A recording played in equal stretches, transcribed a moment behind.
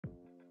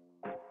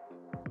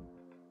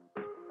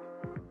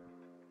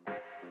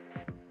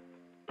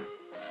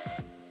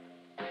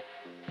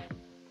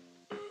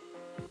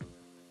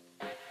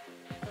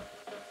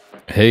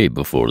Hey,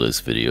 before this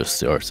video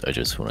starts, I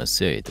just want to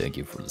say thank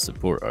you for the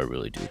support. I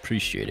really do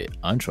appreciate it.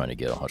 I'm trying to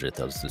get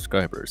 100,000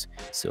 subscribers,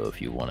 so if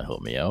you want to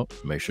help me out,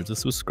 make sure to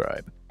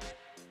subscribe.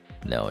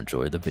 Now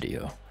enjoy the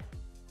video.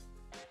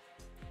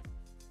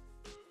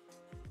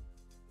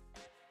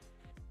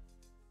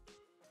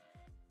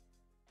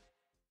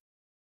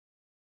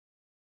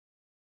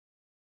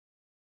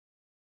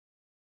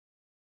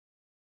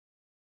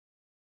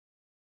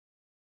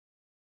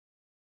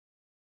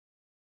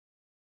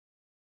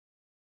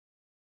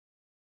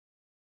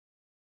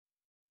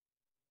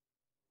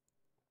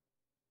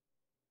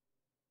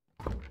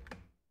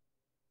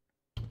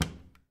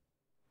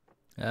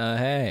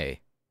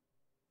 Hey.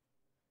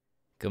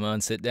 Come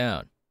on, sit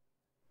down.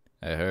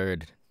 I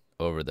heard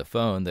over the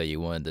phone that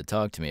you wanted to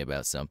talk to me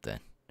about something.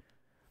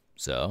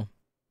 So,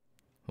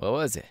 what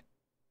was it?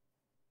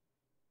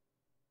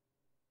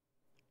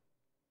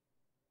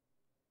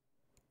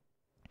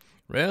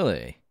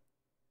 Really?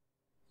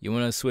 You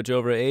want to switch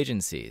over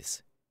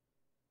agencies?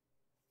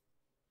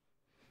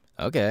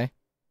 Okay.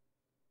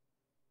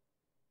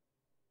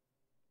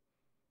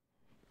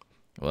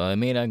 Well, I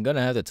mean, I'm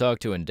gonna have to talk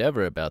to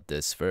Endeavor about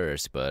this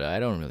first, but I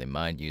don't really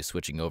mind you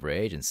switching over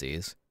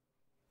agencies.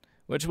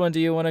 Which one do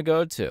you want to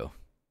go to?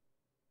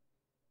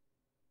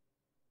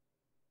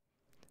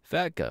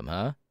 Fatgum,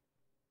 huh?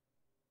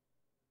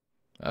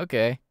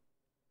 Okay.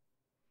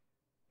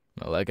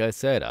 Well, like I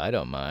said, I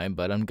don't mind,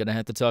 but I'm gonna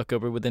have to talk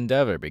over with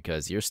Endeavor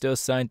because you're still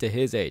signed to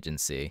his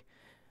agency.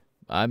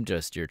 I'm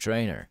just your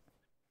trainer.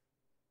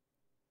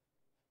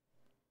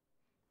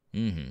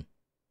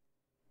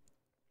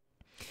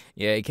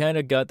 Yeah, you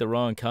kinda got the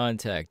wrong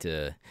contact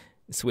to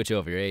switch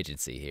over your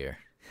agency here.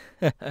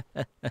 But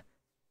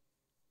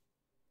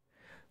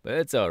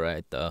it's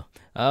alright, though.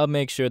 I'll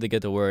make sure to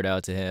get the word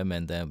out to him,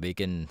 and then we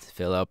can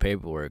fill out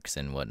paperwork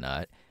and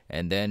whatnot.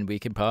 And then we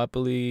can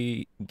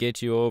probably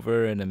get you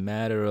over in a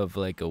matter of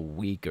like a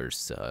week or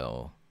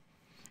so.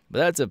 But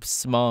that's a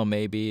small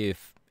maybe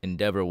if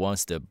Endeavor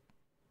wants to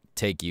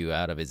take you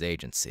out of his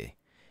agency.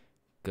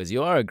 Because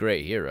you are a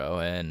great hero,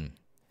 and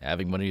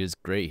having one of his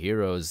great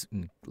heroes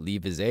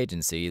leave his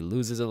agency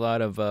loses a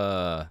lot of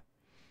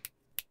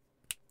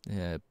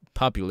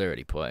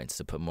popularity points,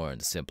 to put more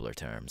into simpler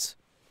terms.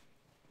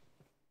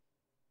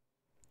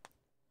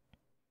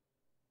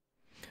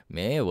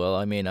 Me? Well,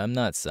 I mean, I'm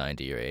not signed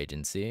to your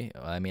agency.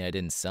 I mean, I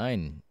didn't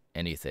sign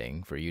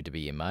anything for you to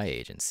be in my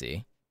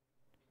agency.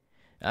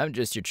 I'm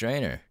just your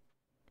trainer.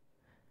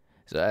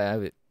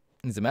 So,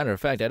 as a matter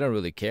of fact, I don't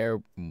really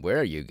care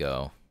where you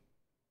go.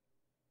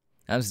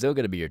 I'm still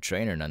gonna be your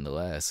trainer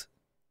nonetheless.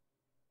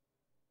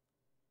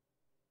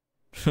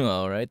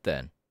 Alright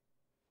then.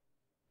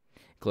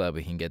 Glad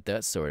we can get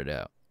that sorted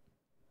out.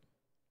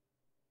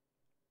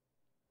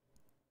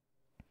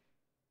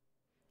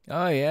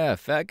 Oh yeah,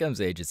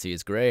 Fatgum's agency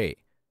is great.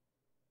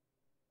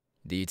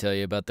 Did he tell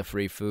you about the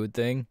free food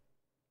thing?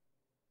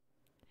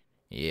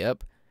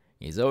 Yep.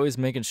 He's always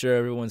making sure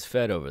everyone's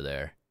fed over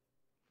there.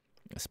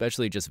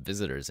 Especially just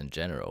visitors in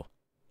general.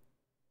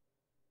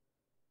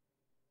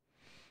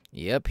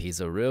 Yep, he's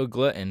a real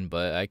glutton,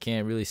 but I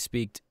can't really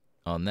speak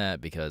on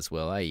that because,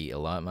 well, I eat a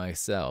lot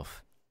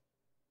myself.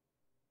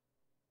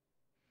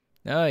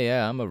 Oh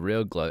yeah, I'm a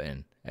real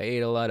glutton. I eat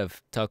a lot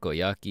of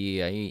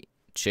takoyaki, I eat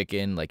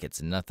chicken like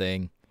it's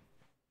nothing.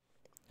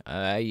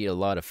 I eat a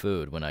lot of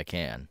food when I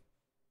can.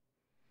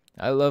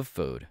 I love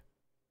food.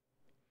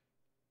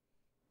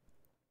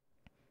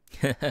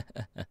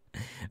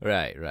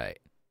 Right.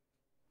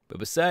 But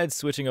besides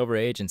switching over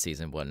agencies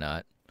and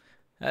whatnot,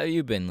 how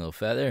you been, little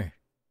feather?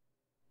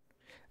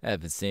 I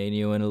haven't seen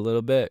you in a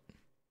little bit.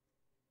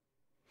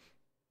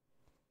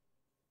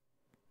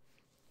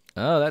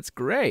 Oh, that's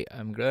great.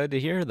 I'm glad to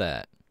hear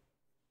that.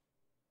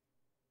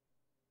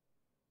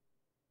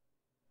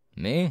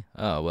 Me?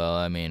 Oh, well,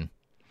 I mean,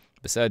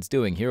 besides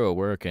doing hero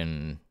work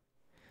and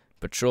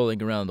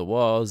patrolling around the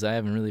walls, I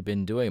haven't really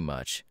been doing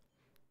much.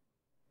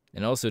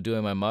 And also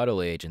doing my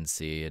model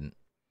agency and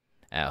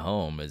at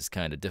home is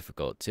kind of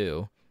difficult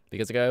too,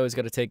 because I always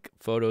got to take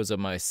photos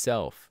of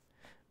myself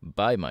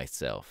by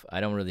myself.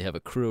 I don't really have a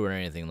crew or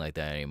anything like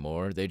that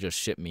anymore. They just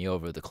ship me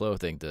over the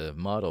clothing to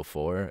model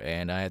for,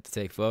 and I have to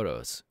take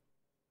photos.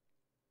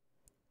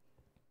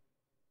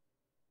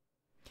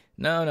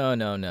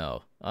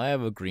 No. I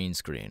have a green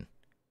screen.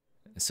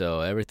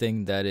 So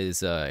everything that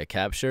is a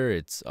capture,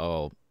 it's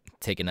all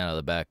taken out of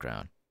the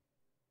background.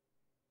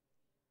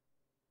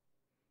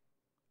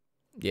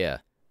 Yeah,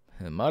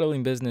 the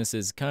modeling business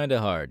is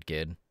kinda hard,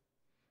 kid.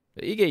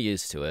 But you get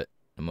used to it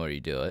the more you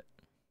do it.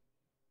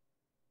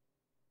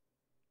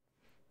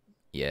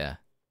 Yeah.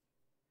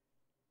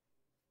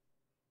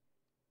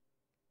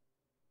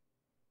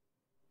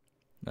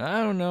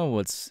 I don't know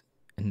what's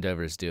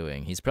Endeavor's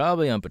doing. He's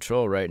probably on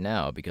patrol right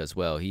now because,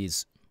 well,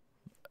 he's,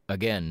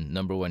 again,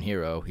 #1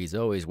 hero. He's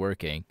always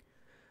working,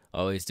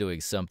 always doing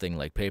something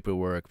like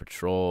paperwork,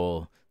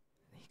 patrol,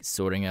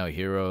 sorting out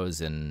heroes,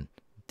 and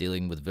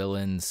dealing with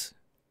villains.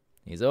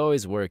 He's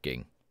always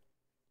working.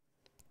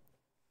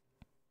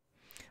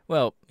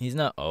 Well, he's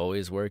not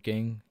always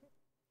working.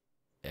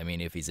 I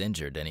mean, if he's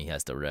injured, then he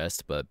has to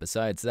rest. But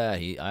besides that,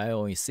 I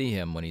only see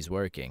him when he's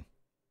working.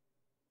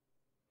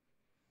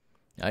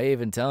 I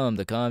even tell him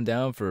to calm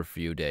down for a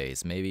few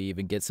days, maybe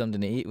even get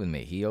something to eat with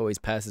me. He always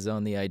passes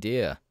on the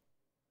idea.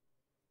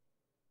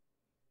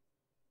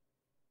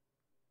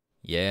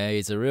 Yeah,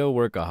 he's a real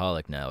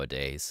workaholic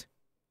nowadays.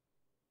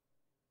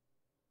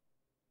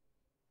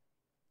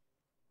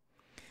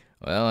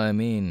 Well, I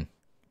mean,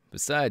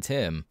 besides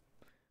him,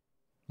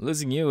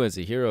 losing you as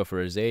a hero for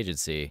his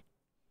agency,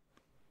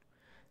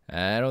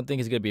 I don't think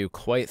he's going to be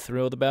quite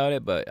thrilled about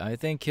it, but I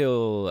think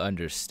he'll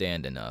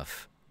understand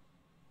enough.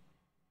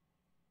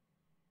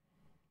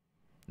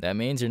 That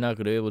means you're not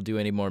going to be able to do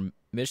any more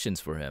missions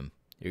for him.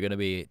 You're going to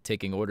be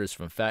taking orders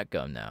from Fat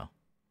Gum now.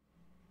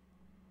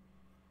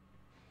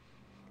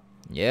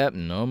 Yep,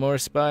 no more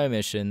spy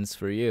missions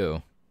for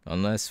you,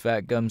 unless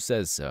Fat Gum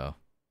says so.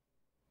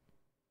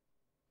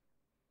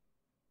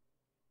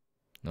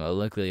 Well,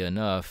 luckily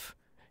enough,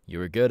 you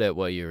were good at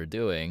what you were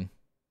doing.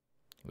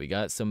 We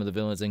got some of the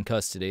villains in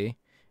custody,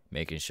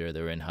 making sure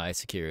they're in high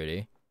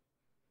security.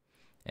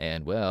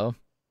 And, well,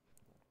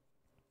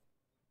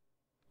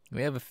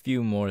 we have a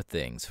few more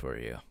things for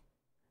you.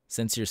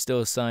 Since you're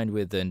still assigned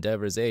with the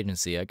Endeavor's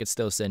agency, I could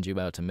still send you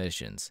out to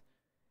missions.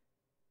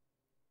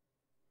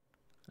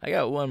 I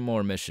got one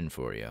more mission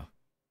for you.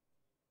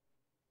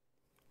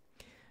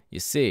 You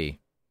see,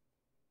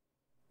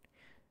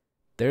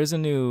 there's a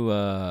new,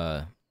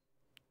 I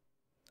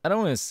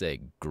don't want to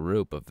say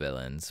group of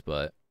villains,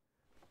 but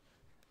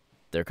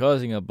they're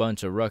causing a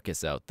bunch of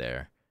ruckus out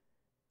there.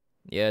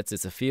 Yeah,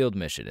 it's a field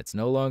mission. It's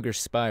no longer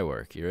spy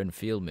work. You're in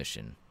field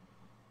mission.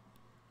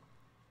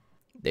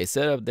 They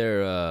set up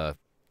their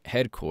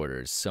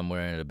headquarters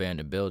somewhere in an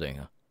abandoned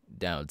building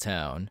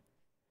downtown.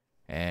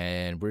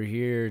 And we're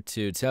here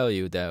to tell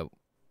you that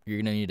you're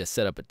going to need to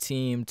set up a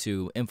team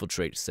to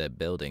infiltrate said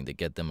building to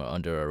get them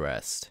under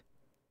arrest.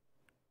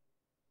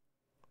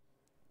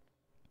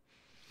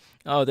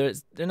 Oh, they're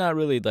not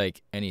really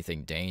like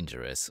anything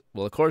dangerous.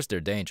 Well, of course they're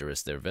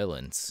dangerous. They're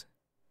villains.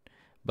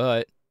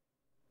 But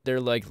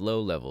they're like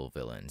low-level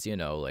villains, you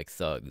know, like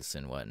thugs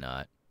and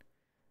whatnot.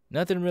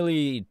 Nothing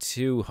really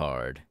too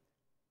hard.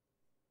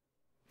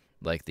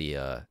 Like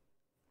the,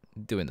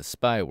 doing the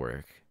spy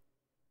work.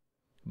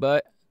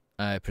 But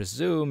I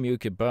presume you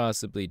could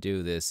possibly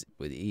do this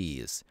with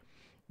ease.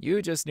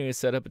 You just need to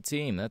set up a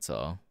team, that's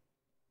all.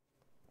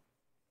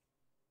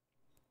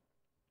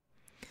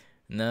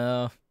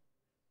 No.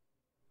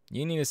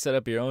 You need to set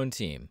up your own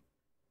team.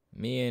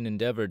 Me and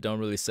Endeavor don't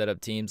really set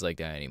up teams like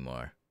that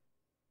anymore.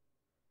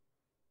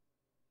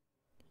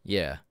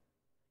 Yeah.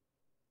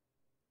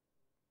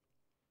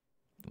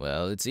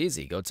 Well, it's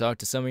easy. Go talk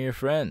to some of your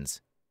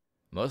friends.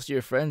 Most of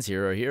your friends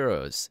here are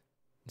heroes.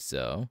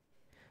 So,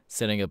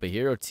 setting up a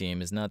hero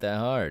team is not that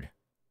hard.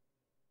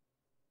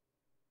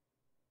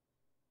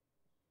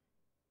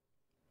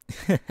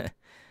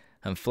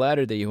 I'm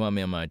flattered that you want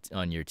me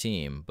on your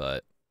team,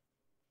 but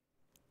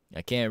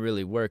I can't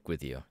really work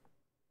with you.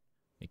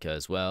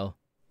 Because, well,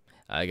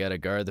 I gotta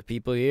guard the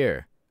people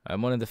here.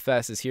 I'm one of the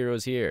fastest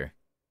heroes here.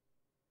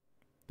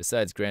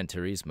 Besides Gran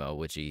Turismo,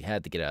 which he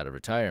had to get out of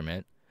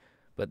retirement,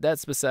 but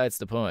that's besides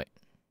the point.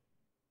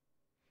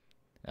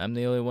 I'm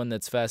the only one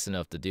that's fast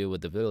enough to deal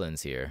with the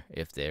villains here,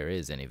 if there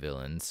is any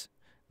villains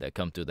that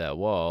come through that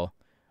wall,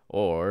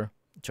 or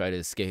try to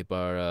escape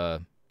our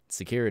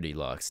security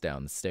locks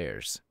down the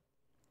stairs.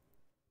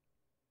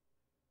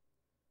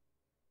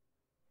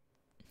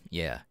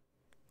 Yeah,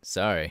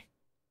 sorry.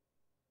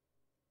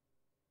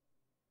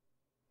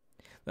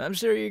 I'm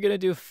sure you're gonna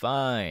do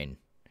fine.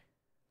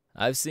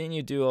 I've seen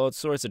you do all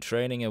sorts of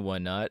training and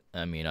whatnot.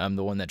 I mean, I'm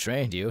the one that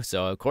trained you,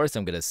 so of course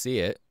I'm gonna see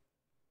it.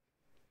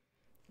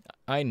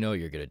 I know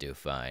you're gonna do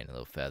fine,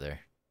 little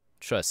feather.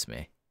 Trust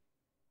me.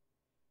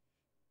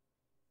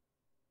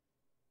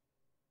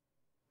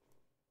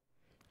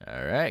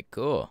 Alright,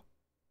 cool.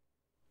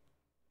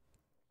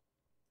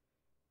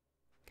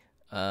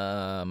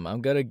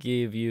 I'm gonna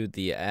give you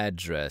the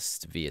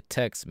address via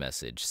text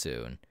message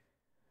soon.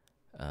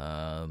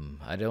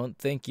 I don't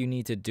think you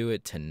need to do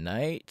it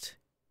tonight.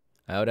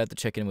 I would have to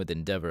check in with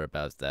Endeavor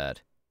about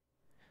that.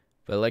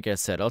 But like I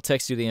said, I'll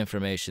text you the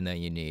information that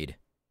you need.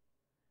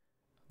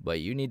 What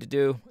you need to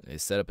do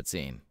is set up a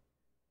team.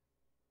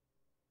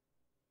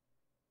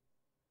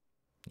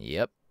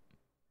 Yep.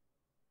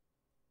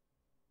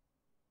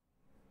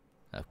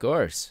 Of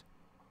course.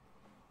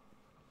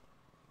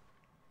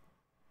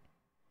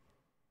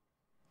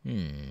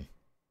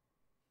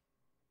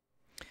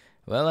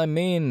 Well, I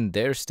mean,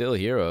 they're still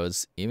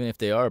heroes. Even if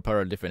they are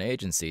part of different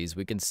agencies,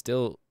 we can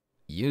still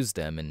use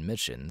them in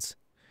missions.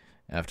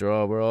 After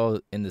all, we're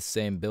all in the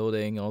same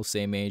building, all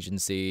same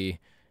agency.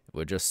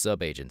 We're just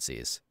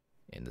sub-agencies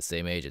in the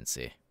same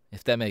agency,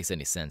 if that makes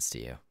any sense to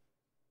you.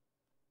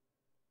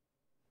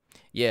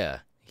 Yeah,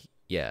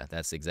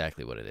 that's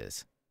exactly what it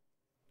is.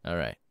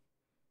 Alright.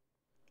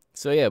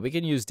 So yeah, we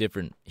can use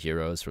different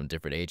heroes from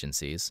different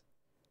agencies.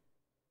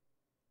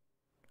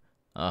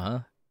 Uh-huh.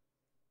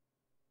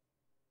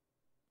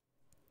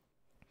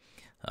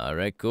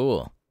 Alright,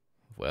 cool.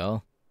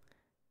 Well,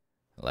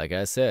 like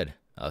I said,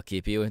 I'll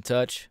keep you in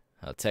touch.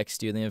 I'll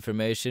text you the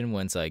information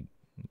once I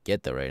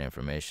get the right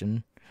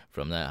information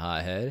from that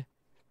hothead.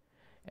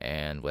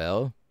 And,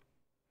 well,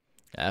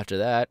 after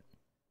that,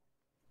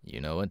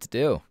 you know what to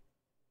do.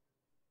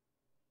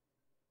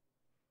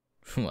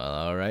 Well,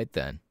 alright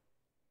then.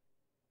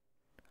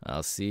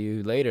 I'll see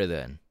you later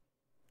then.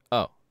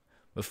 Oh,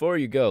 before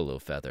you go, little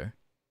feather,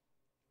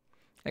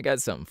 I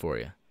got something for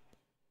you.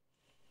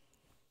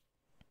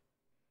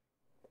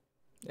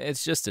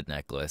 It's just a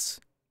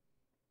necklace.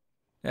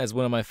 It has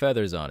one of my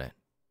feathers on it.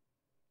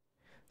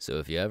 So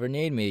if you ever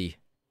need me,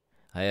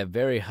 I have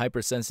very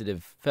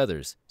hypersensitive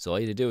feathers, so all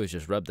you have to do is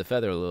just rub the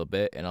feather a little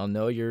bit, and I'll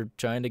know you're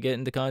trying to get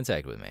into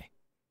contact with me.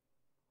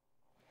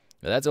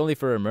 But that's only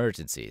for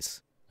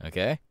emergencies,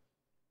 okay?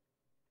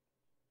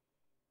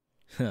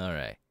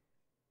 Alright.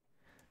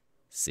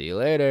 See you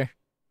later.